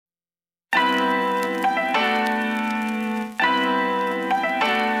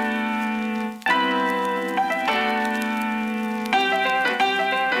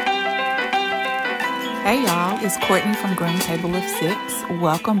Hey y'all, it's Courtney from Green Table of Six.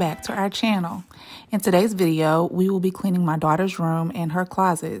 Welcome back to our channel. In today's video, we will be cleaning my daughter's room and her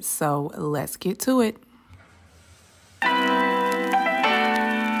closet, so let's get to it.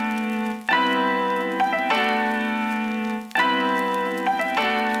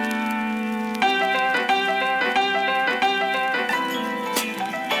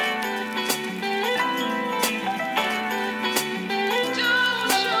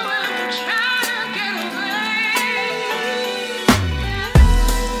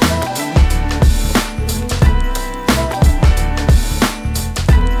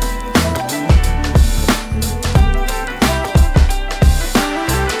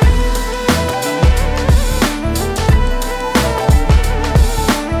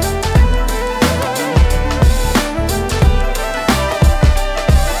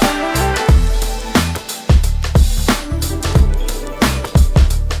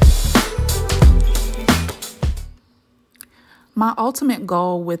 My ultimate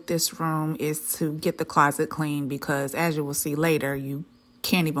goal with this room is to get the closet clean because, as you will see later, you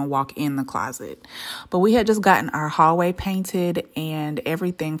can't even walk in the closet. But we had just gotten our hallway painted and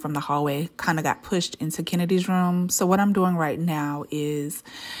everything from the hallway kind of got pushed into Kennedy's room. So what I'm doing right now is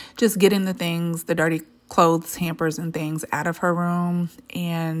just getting the things, the dirty clothes, hampers and things out of her room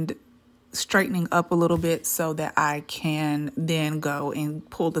and straightening up a little bit so that I can then go and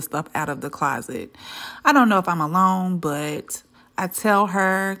pull the stuff out of the closet. I don't know if I'm alone, but I tell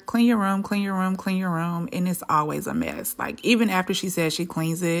her, clean your room, clean your room, clean your room. And it's always a mess. Like, even after she says she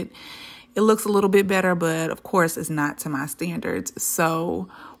cleans it, it looks a little bit better, but of course it's not to my standards. So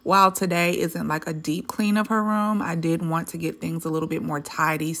while today isn't like a deep clean of her room, I did want to get things a little bit more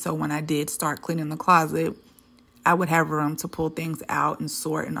tidy. So when I did start cleaning the closet, I would have room to pull things out and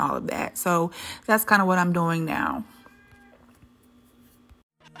sort and all of that. So that's kind of what I'm doing now.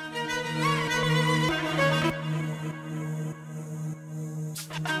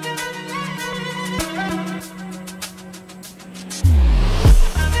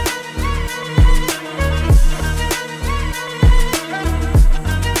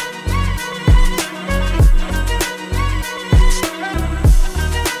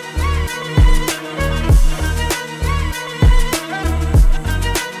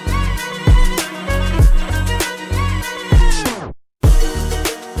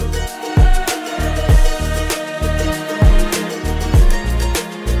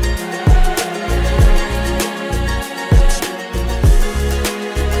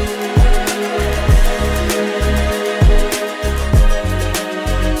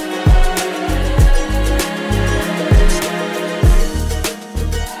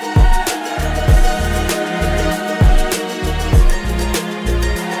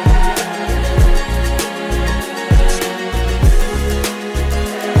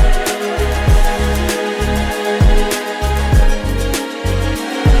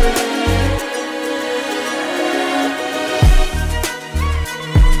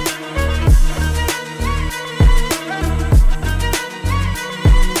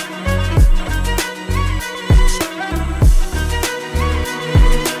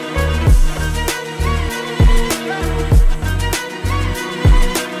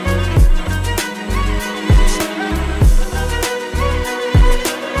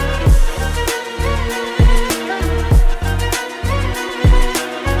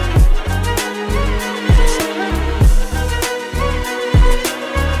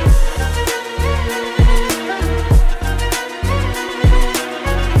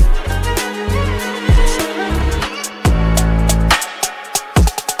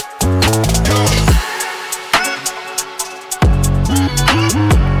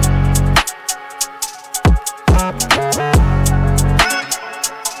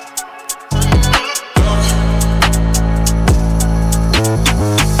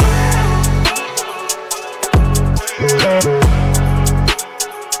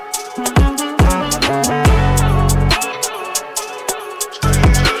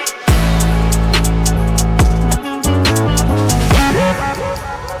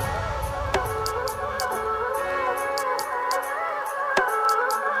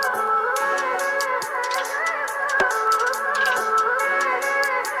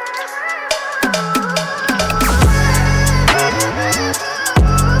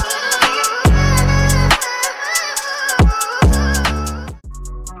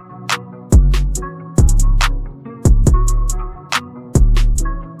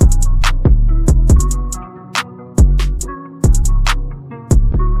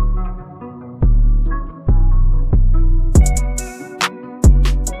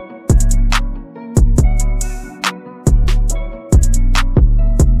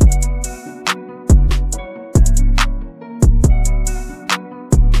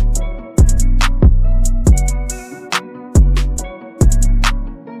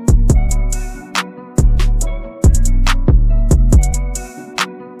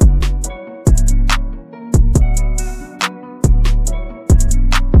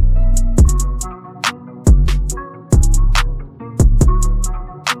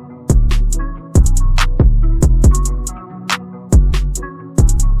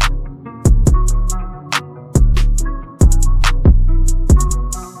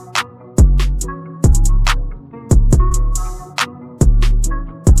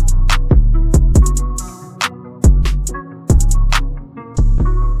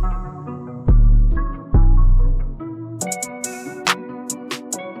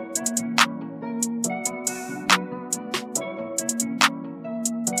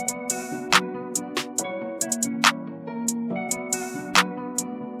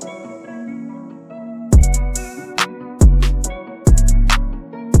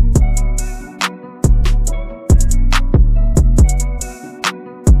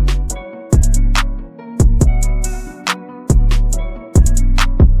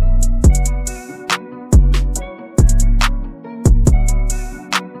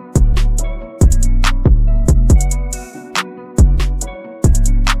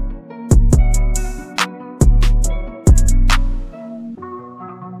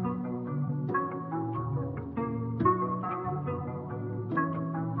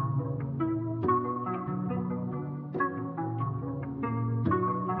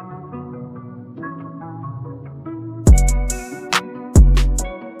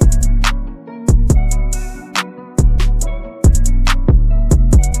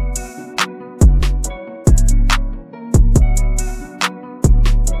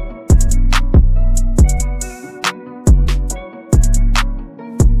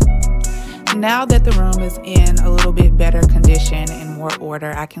 now that the room is in a little bit better condition and more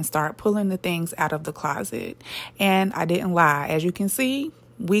order, I can start pulling the things out of the closet. And I didn't lie. As you can see,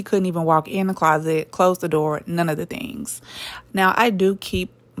 we couldn't even walk in the closet, close the door, none of the things. Now, I do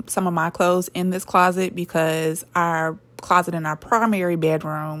keep some of my clothes in this closet because our closet in our primary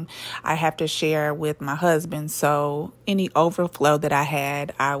bedroom I have to share with my husband. So any overflow that I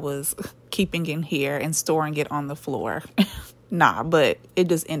had, I was keeping in here and storing it on the floor. Nah, but it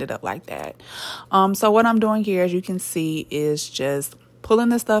just ended up like that. So what I'm doing here, as you can see, is just pulling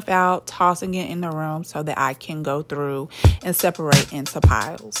the stuff out, tossing it in the room so that I can go through and separate into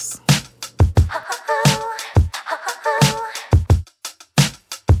piles.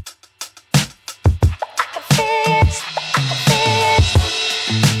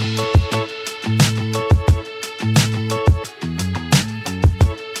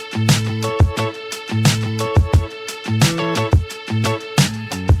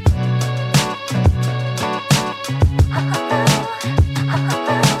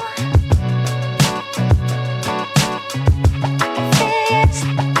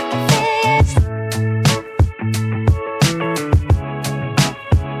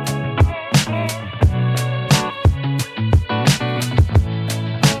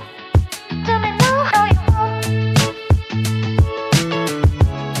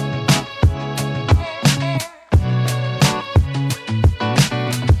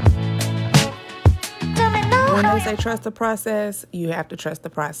 When they say trust the process, you have to trust the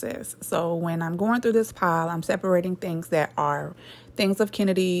process. So when I'm going through this pile, I'm separating things that are things of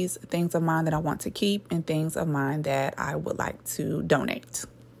Kennedy's, things of mine that I want to keep, and things of mine that I would like to donate.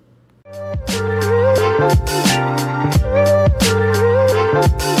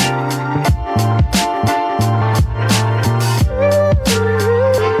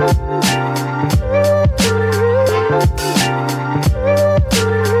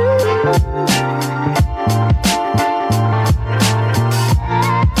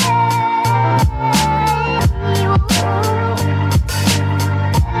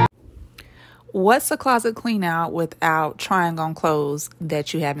 What's a closet clean out without trying on clothes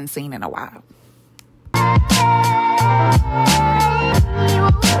that you haven't seen in a while?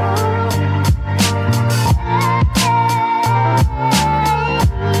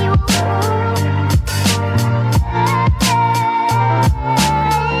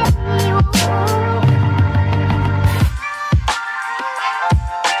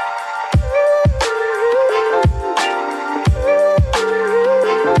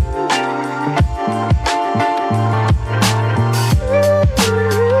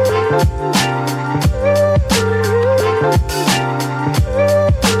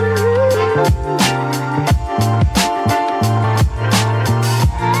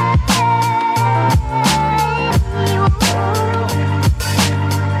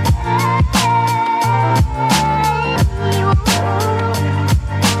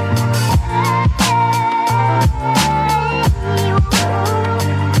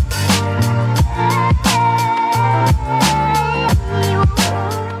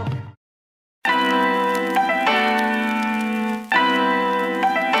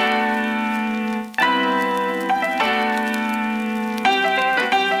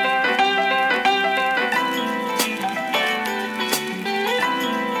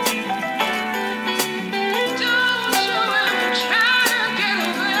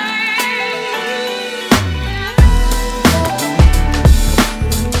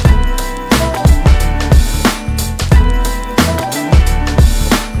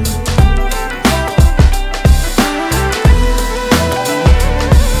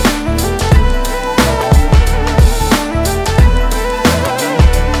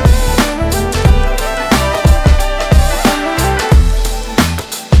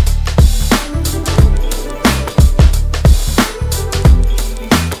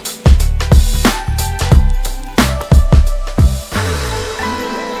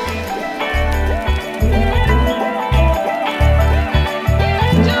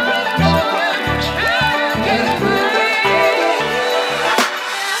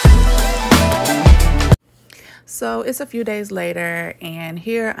 So it's a few days later, and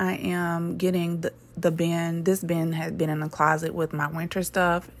here I am getting the bin. This bin had been in the closet with my winter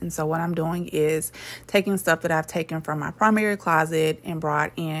stuff. And so what I'm doing is taking stuff that I've taken from my primary closet and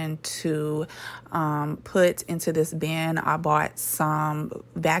brought in to put into this bin. I bought some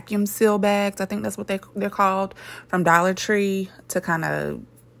vacuum seal bags. I think that's what they're called, from Dollar Tree, to kind of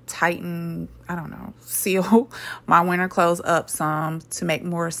tighten, I don't know, seal my winter clothes up some to make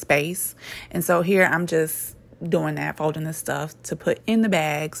more space. And so here I'm just doing that, folding the stuff to put in the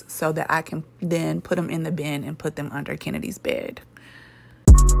bags so that I can then put them in the bin and put them under Kennedy's bed.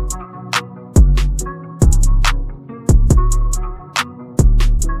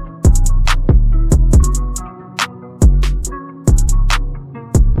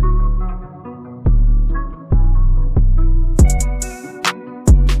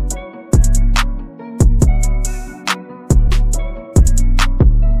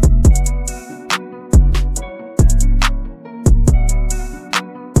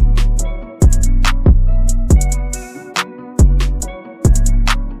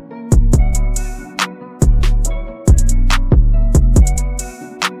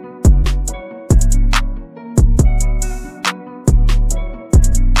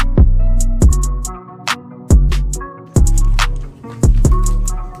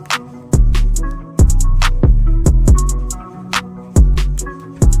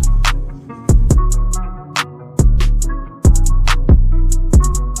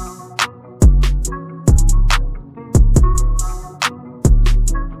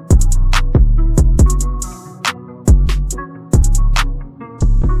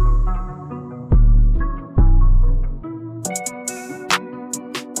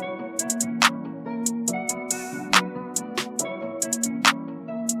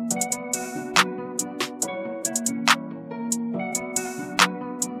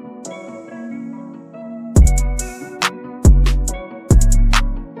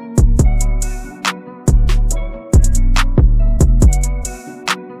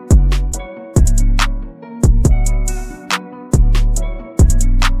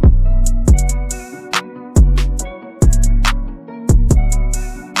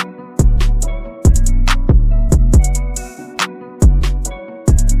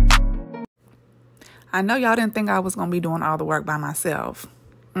 I know y'all didn't think I was going to be doing all the work by myself.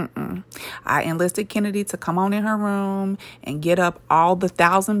 I enlisted Kennedy to come on in her room and get up all the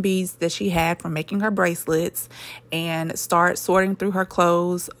 1,000 beads that she had from making her bracelets and start sorting through her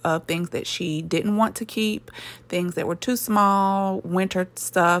clothes of things that she didn't want to keep, things that were too small, winter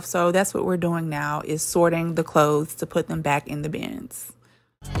stuff. So that's what we're doing now, is sorting the clothes to put them back in the bins.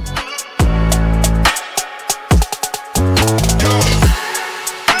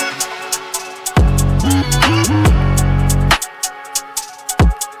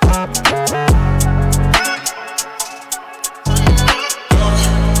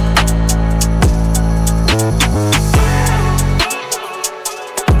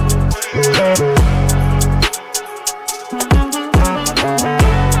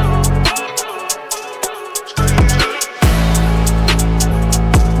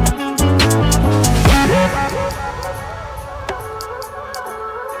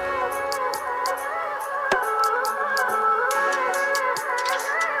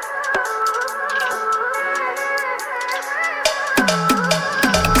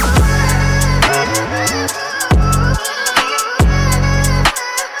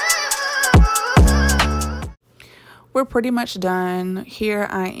 We're pretty much done. Here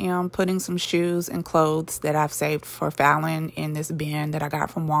I am putting some shoes and clothes that I've saved for Fallon in this bin that I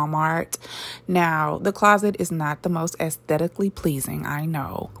got from Walmart. Now, the closet is not the most aesthetically pleasing, I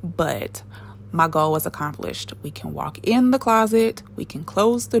know, but my goal was accomplished. We can walk in the closet, we can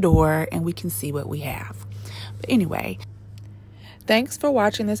close the door, and we can see what we have. But anyway, thanks for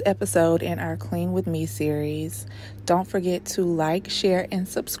watching this episode in our Clean With Me series. Don't forget to like, share, and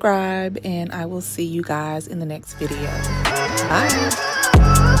subscribe, and I will see you guys in the next video.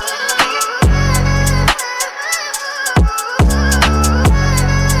 Bye.